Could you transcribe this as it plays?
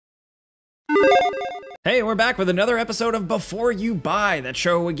Hey, we're back with another episode of Before You Buy. That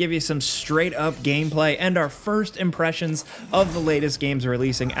show will give you some straight up gameplay and our first impressions of the latest games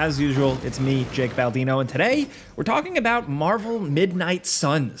releasing. As usual, it's me, Jake Baldino, and today we're talking about Marvel Midnight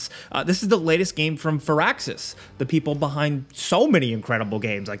Suns. This is the latest game from Firaxis, the people behind so many incredible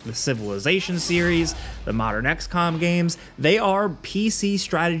games like the Civilization series, the modern XCOM games. They are PC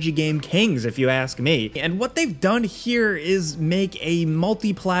strategy game kings, if you ask me. And what they've done here is make a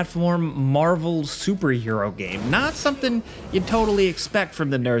multi-platform Marvel superhero game. Not something you'd totally expect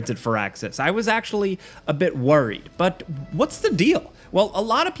from the nerds at Firaxis. I was actually a bit worried, but what's the deal? Well, a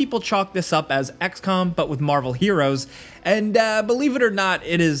lot of people chalk this up as XCOM, but with Marvel heroes, and believe it or not,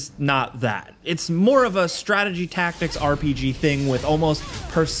 it is not that. It's more of a strategy tactics RPG thing with almost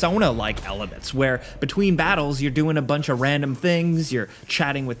Persona-like elements, where between battles, you're doing a bunch of random things, you're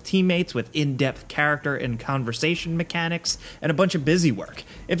chatting with teammates with in-depth character and conversation mechanics, and a bunch of busy work.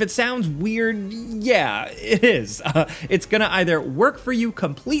 If it sounds weird, yeah, it is. It's gonna either work for you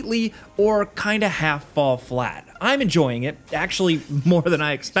completely or kinda half fall flat. I'm enjoying it, actually more than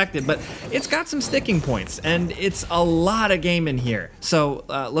I expected, but it's got some sticking points, and it's a lot of game in here, so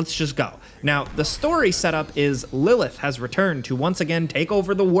let's just go. Now, the story setup is Lilith has returned to once again take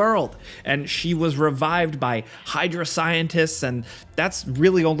over the world, and she was revived by Hydra scientists, and that's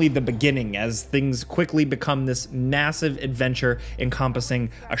really only the beginning as things quickly become this massive adventure encompassing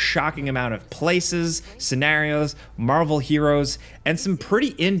a shocking amount of places, scenarios, Marvel heroes, and some pretty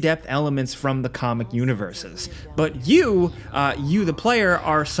in-depth elements from the comic universes. But you the player,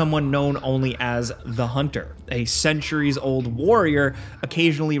 are someone known only as the Hunter, a centuries-old warrior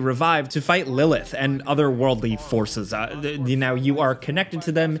occasionally revived to fight Lilith and otherworldly forces. Now, you are connected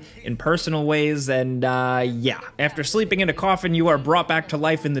to them in personal ways, and yeah. After sleeping in a coffin, you are brought back to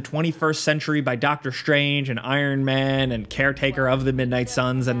life in the 21st century by Doctor Strange and Iron Man and caretaker of the Midnight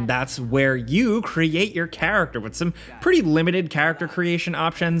Suns, and that's where you create your character with some pretty limited character creation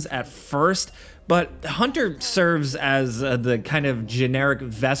options at first. But Hunter serves as the kind of generic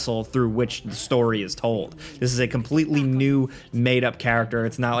vessel through which the story is told. This is a completely new, made-up character.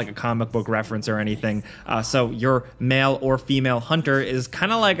 It's not like a comic book reference or anything. So your male or female Hunter is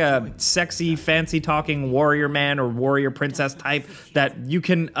kind of like a sexy, fancy-talking warrior man or warrior princess type that you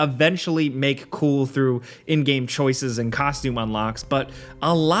can eventually make cool through in-game choices and costume unlocks, but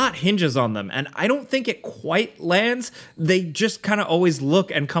a lot hinges on them, and I don't think it quite lands. They just kind of always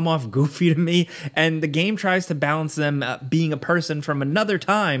look and come off goofy to me, and the game tries to balance them being a person from another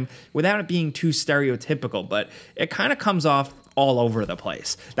time without it being too stereotypical, but it kind of comes off all over the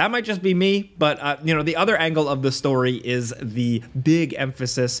place. That might just be me, but you know, the other angle of the story is the big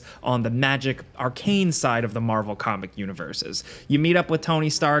emphasis on the magic, arcane side of the Marvel comic universes. You meet up with Tony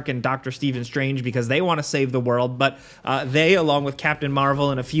Stark and Dr. Stephen Strange because they want to save the world, but they, along with Captain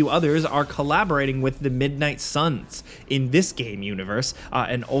Marvel and a few others, are collaborating with the Midnight Suns in this game universe,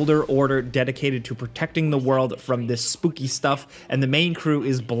 an older order dedicated to protecting the world from this spooky stuff, and the main crew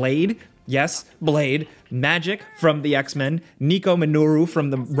is Blade. Yes, Blade, Magic from the X-Men, Nico Minoru from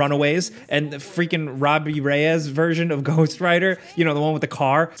the Runaways, and the freaking Robbie Reyes version of Ghost Rider, you know, the one with the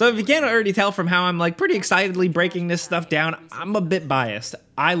car. So if you can't already tell from how I'm like pretty excitedly breaking this stuff down, I'm a bit biased.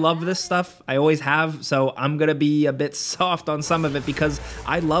 I love this stuff, I always have, so I'm gonna be a bit soft on some of it because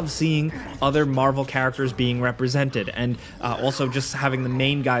I love seeing other Marvel characters being represented and also just having the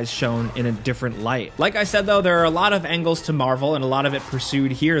main guys shown in a different light. Like I said though, there are a lot of angles to Marvel and a lot of it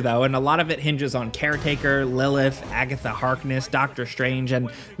pursued here though, and a lot of it hinges on Caretaker, Lilith, Agatha Harkness, Doctor Strange,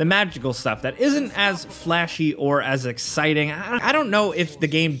 and the magical stuff that isn't as flashy or as exciting. I don't know if the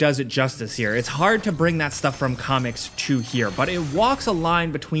game does it justice here. It's hard to bring that stuff from comics to here, but it walks a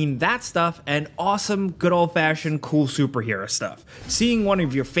line between that stuff and awesome, good old-fashioned, cool superhero stuff. Seeing one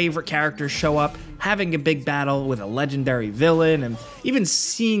of your favorite characters show up, having a big battle with a legendary villain, and even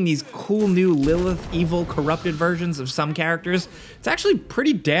seeing these cool new Lilith evil corrupted versions of some characters, it's actually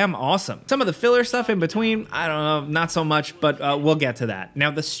pretty damn awesome. Some of the filler stuff in between, I don't know, not so much, but we'll get to that.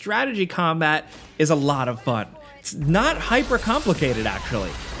 Now, the strategy combat is a lot of fun. It's not hyper complicated, actually.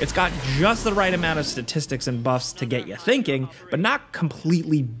 It's got just the right amount of statistics and buffs to get you thinking, but not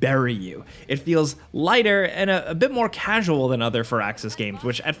completely bury you. It feels lighter and a bit more casual than other Firaxis games,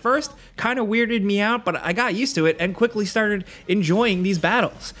 which at first kind of weirded me out, but I got used to it and quickly started enjoying these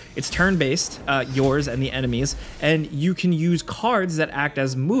battles. It's turn-based, yours and the enemies, and you can use cards that act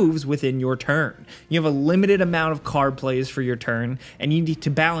as moves within your turn. You have a limited amount of card plays for your turn, and you need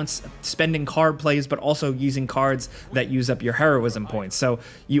to balance spending card plays but also using cards that use up your heroism points. So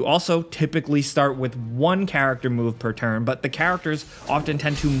you also typically start with one character move per turn, but the characters often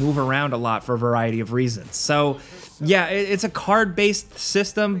tend to move around a lot for a variety of reasons. So yeah, it's a card-based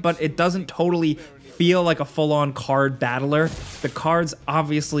system, but it doesn't totally feel like a full-on card battler. The cards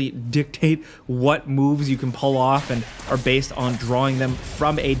obviously dictate what moves you can pull off and are based on drawing them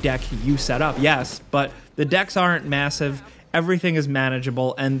from a deck you set up, yes, but the decks aren't massive. Everything is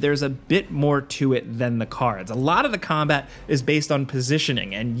manageable, and there's a bit more to it than the cards. A lot of the combat is based on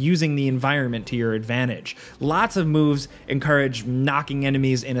positioning and using the environment to your advantage. Lots of moves encourage knocking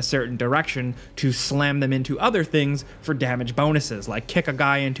enemies in a certain direction to slam them into other things for damage bonuses, like kick a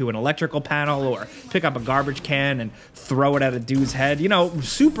guy into an electrical panel or pick up a garbage can and throw it at a dude's head. You know,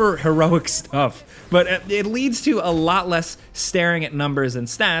 super heroic stuff. But it leads to a lot less staring at numbers and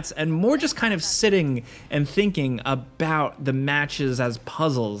stats and more just kind of sitting and thinking about the matches as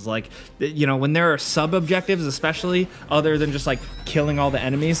puzzles. Like, you know, when there are sub-objectives, especially, other than just like killing all the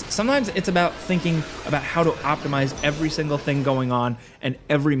enemies, sometimes it's about thinking about how to optimize every single thing going on and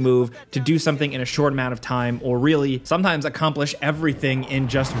every move to do something in a short amount of time, or really sometimes accomplish everything in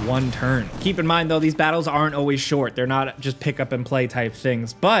just one turn. Keep in mind though, these battles aren't always short. They're not just pick up and play type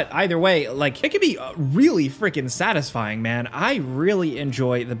things, but either way, like, it can be really freaking satisfying, man. I really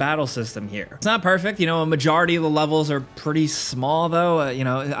enjoy the battle system here. It's not perfect, you know, a majority of the levels are pretty small though, you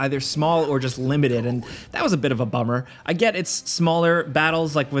know, either small or just limited, and that was a bit of a bummer. I get it's smaller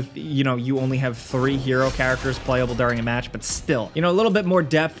battles, like with, you know, you only have 3 hero characters playable during a match, but still, you know, a little bit more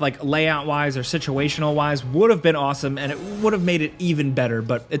depth, like layout wise or situational wise, would have been awesome, and it would have made it even better,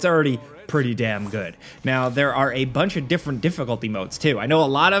 but it's already pretty damn good. Now, there are a bunch of different difficulty modes too. I know a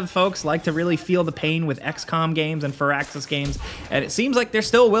lot of folks like to really feel the pain with XCOM games and Firaxis games, and it seems like they're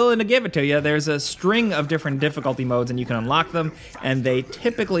still willing to give it to you. There's a string of different difficulty modes, and you can unlock them, and they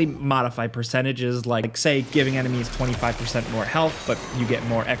typically modify percentages, like, say, giving enemies 25% more health, but you get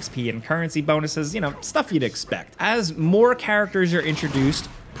more XP and currency bonuses, you know, stuff you'd expect. As more characters are introduced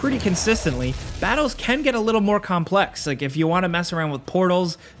pretty consistently, battles can get a little more complex. Like, if you want to mess around with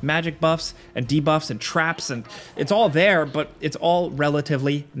portals, magic buffs, and debuffs, and traps, and it's all there, but it's all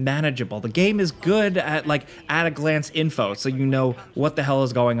relatively manageable. The game is good at, like, at-a-glance info, so you know what the hell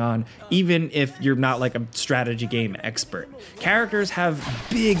is going on, even if you're not, like, a strategy game expert. Characters have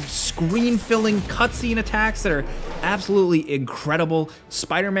big, screen-filling cutscene attacks that are absolutely incredible.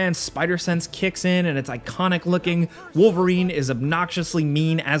 Spider-Man's spider sense kicks in, and it's iconic looking. Wolverine is obnoxiously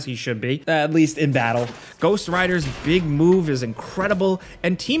mean, as he should be, at least in battle. Ghost Rider's big move is incredible,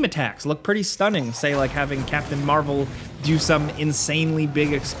 and team attacks look pretty stunning, say like having Captain Marvel do some insanely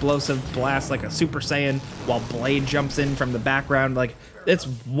big explosive blast like a Super Saiyan while Blade jumps in from the background. Like, it's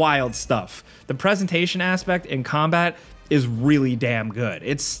wild stuff. The presentation aspect in combat is really damn good.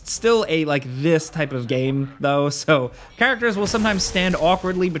 It's still a, like, this type of game though, so characters will sometimes stand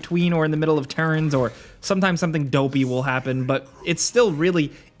awkwardly between or in the middle of turns, or sometimes something dopey will happen, but it's still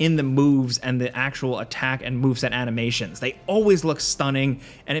really in the moves and the actual attack and moveset animations. They always look stunning,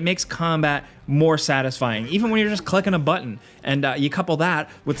 and it makes combat more satisfying, even when you're just clicking a button. And you couple that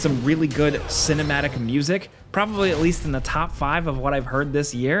with some really good cinematic music, probably at least in the top 5 of what I've heard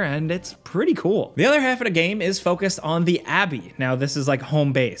this year, and it's pretty cool. The other half of the game is focused on the Abbey. Now, this is like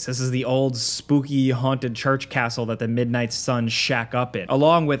home base. This is the old spooky haunted church castle that the Midnight Suns shack up in,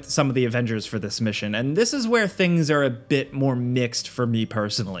 along with some of the Avengers for this mission. And this is where things are a bit more mixed for me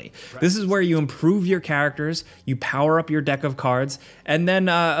personally. This is where you improve your characters, you power up your deck of cards, and then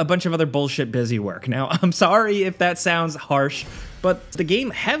a bunch of other bullshit busy work. Now, I'm sorry if that sounds harsh, but the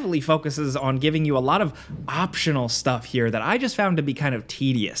game heavily focuses on giving you a lot of optional stuff here that I just found to be kind of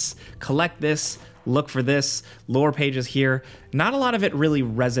tedious. Collect this, look for this, lore pages here. Not a lot of it really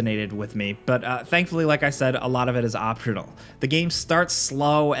resonated with me, but thankfully, like I said, a lot of it is optional. The game starts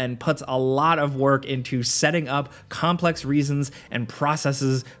slow and puts a lot of work into setting up complex reasons and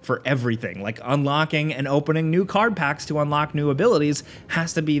processes for everything, like unlocking and opening new card packs to unlock new abilities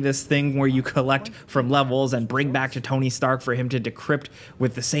has to be this thing where you collect from levels and bring back to Tony Stark for him to decrypt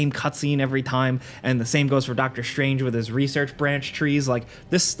with the same cutscene every time, and the same goes for Doctor Strange with his research branch trees. Like,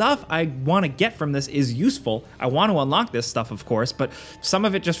 this stuff I want to get from this is useful. I want to unlock this stuff, of course, but some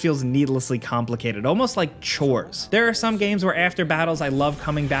of it just feels needlessly complicated, almost like chores. There are some games where after battles I love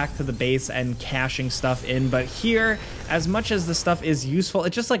coming back to the base and cashing stuff in, but here, as much as the stuff is useful,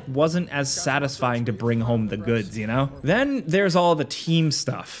 it just like wasn't as satisfying to bring home the goods, you know? Then there's all the team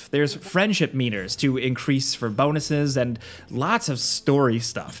stuff. There's friendship meters to increase for bonuses and lots of story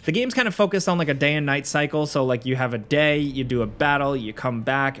stuff. The game's kind of focused on like a day and night cycle, so like you have a day, you do a battle, you come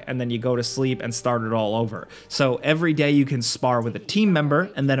back, and then you go to sleep and start it all over. So every day you can spar with a team member,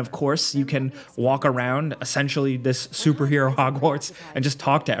 and then of course you can walk around essentially this superhero Hogwarts and just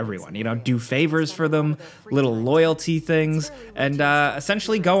talk to everyone, you know, do favors for them, little loyalty things, and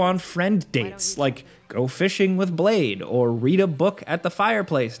essentially go on friend dates, like go fishing with Blade or read a book at the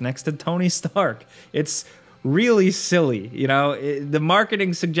fireplace next to Tony Stark. It's really silly, you know. The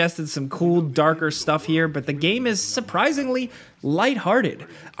marketing suggested some cool, darker stuff here, but the game is surprisingly lighthearted.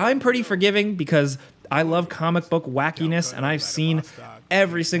 I'm pretty forgiving because I love comic book wackiness, and I've seen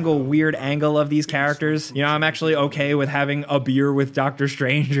every single weird angle of these characters. You know, I'm actually okay with having a beer with Doctor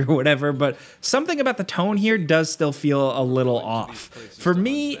Strange or whatever, but something about the tone here does still feel a little off. For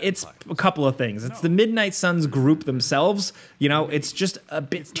me, it's a couple of things. It's the Midnight Suns group themselves. You know, it's just a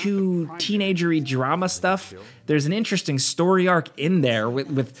bit too teenagery drama stuff. There's an interesting story arc in there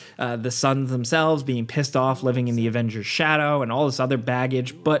with the Suns themselves being pissed off, living in the Avengers' shadow, and all this other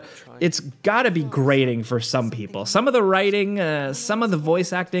baggage, but it's gotta be grating for some people. Some of the writing, some of the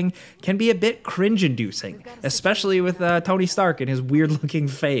voice acting can be a bit cringe-inducing, especially with Tony Stark and his weird-looking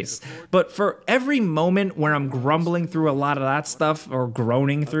face. But for every moment where I'm grumbling through a lot of that stuff, or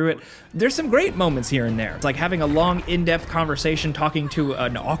groaning through it, there's some great moments here and there. It's like having a long, in-depth conversation talking to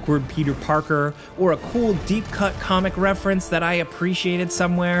an awkward Peter Parker, or a cool, deep-cut comic reference that I appreciated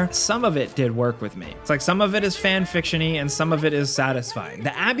somewhere. Some of it did work with me. It's like some of it is fan-fiction-y, and some of it is satisfying.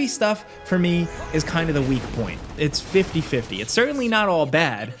 The Abby stuff, for me, is kind of the weak point. It's 50-50. It's certainly not all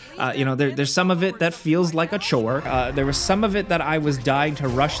bad. You know, there's some of it that feels like a chore. There was some of it that I was dying to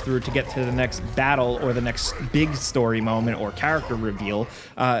rush through to get to the next battle or the next big story moment or character reveal.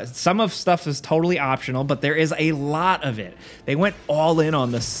 Some of stuff is totally optional, but there is a lot of it. They went all in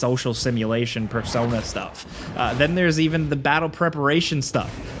on the social simulation persona stuff. Then there's even the battle preparation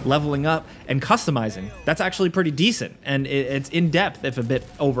stuff, leveling up and customizing. That's actually pretty decent, and it's in-depth if a bit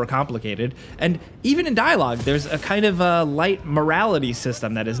overcomplicated. And even in dialogue, there's a kind of a light morality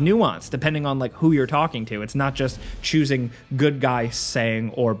system that is nuanced depending on like who you're talking to. It's not just choosing good guy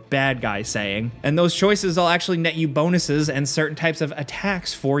saying or bad guy saying. And those choices will actually net you bonuses and certain types of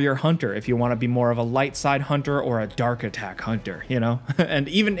attacks for your hunter if you want to be more of a light side hunter or a dark attack hunter, you know? And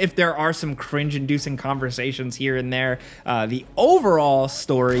even if there are some cringe-inducing conversations here and there, the overall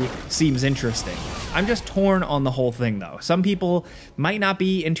story seems interesting. I'm just torn on the whole thing though. Some people might not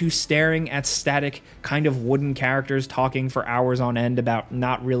be into staring at static kind of wooden characters talking for hours on end about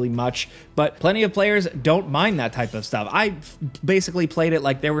not really much, but plenty of players don't mind that type of stuff. I basically played it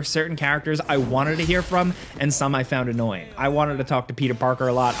like there were certain characters I wanted to hear from and some I found annoying. I wanted to talk to Peter Parker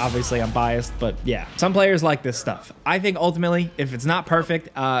a lot. Obviously I'm biased, but yeah, some players like this stuff. I think ultimately, if it's not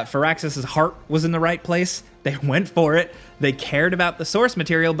perfect, Firaxis' heart was in the right place. They went for it. They cared about the source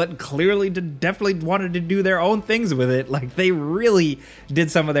material, but clearly definitely wanted to do their own things with it. Like, they really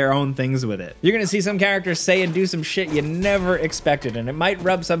did some of their own things with it. You're gonna see some characters say and do some shit you never expected, and it might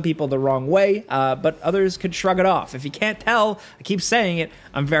rub some people the wrong way, but others could shrug it off. If you can't tell, I keep saying it,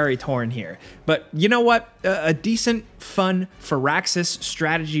 I'm very torn here. But you know what? A decent, fun Firaxis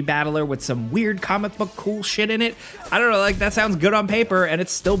strategy battler with some weird comic book cool shit in it. I don't know, like, that sounds good on paper, and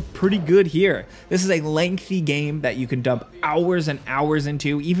it's still pretty good here. This is a lengthy game that you can dump hours and hours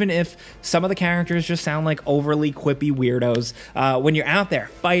into, even if some of the characters just sound like overly quippy weirdos. When you're out there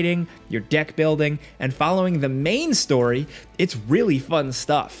fighting, you're deck building, and following the main story, it's really fun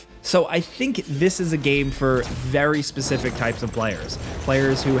stuff. So I think this is a game for very specific types of players.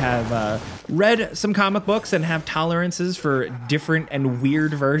 Players who have read some comic books and have tolerances for different and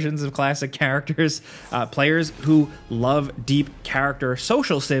weird versions of classic characters. Players who love deep character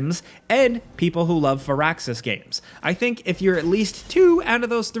social sims, and people who love Firaxis games. I think if you're at least 2 out of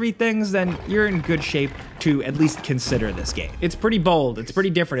those 3 things, then you're in good shape to at least consider this game. It's pretty bold, it's pretty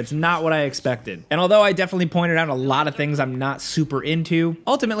different, it's not what I expected. And although I definitely pointed out a lot of things I'm not super into,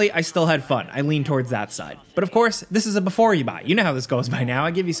 ultimately I still had fun. I lean towards that side. But of course, this is a before you buy. You know how this goes by now.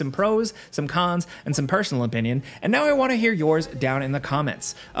 I give you some pros, some cons, and some personal opinion, and now I want to hear yours down in the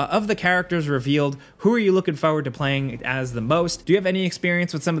comments. Of the characters revealed, who are you looking forward to playing as the most? Do you have any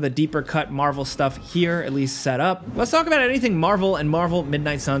experience with some of the deeper cut Marvel stuff here, at least set up? Let's talk about anything Marvel and Marvel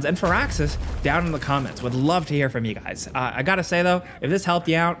Midnight Suns and Firaxis down in the comments. Would love to hear from you guys. I gotta say though, if this helped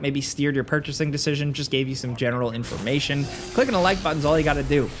you out, maybe steered your purchasing decision, just gave you some general information, clicking the like button's all you gotta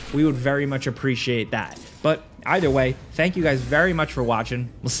do. We would very much appreciate that. But either way, thank you guys very much for watching.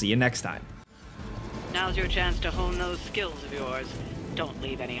 We'll see you next time. Now's your chance to hone those skills of yours. Don't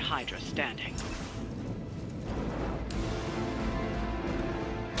leave any Hydra standing.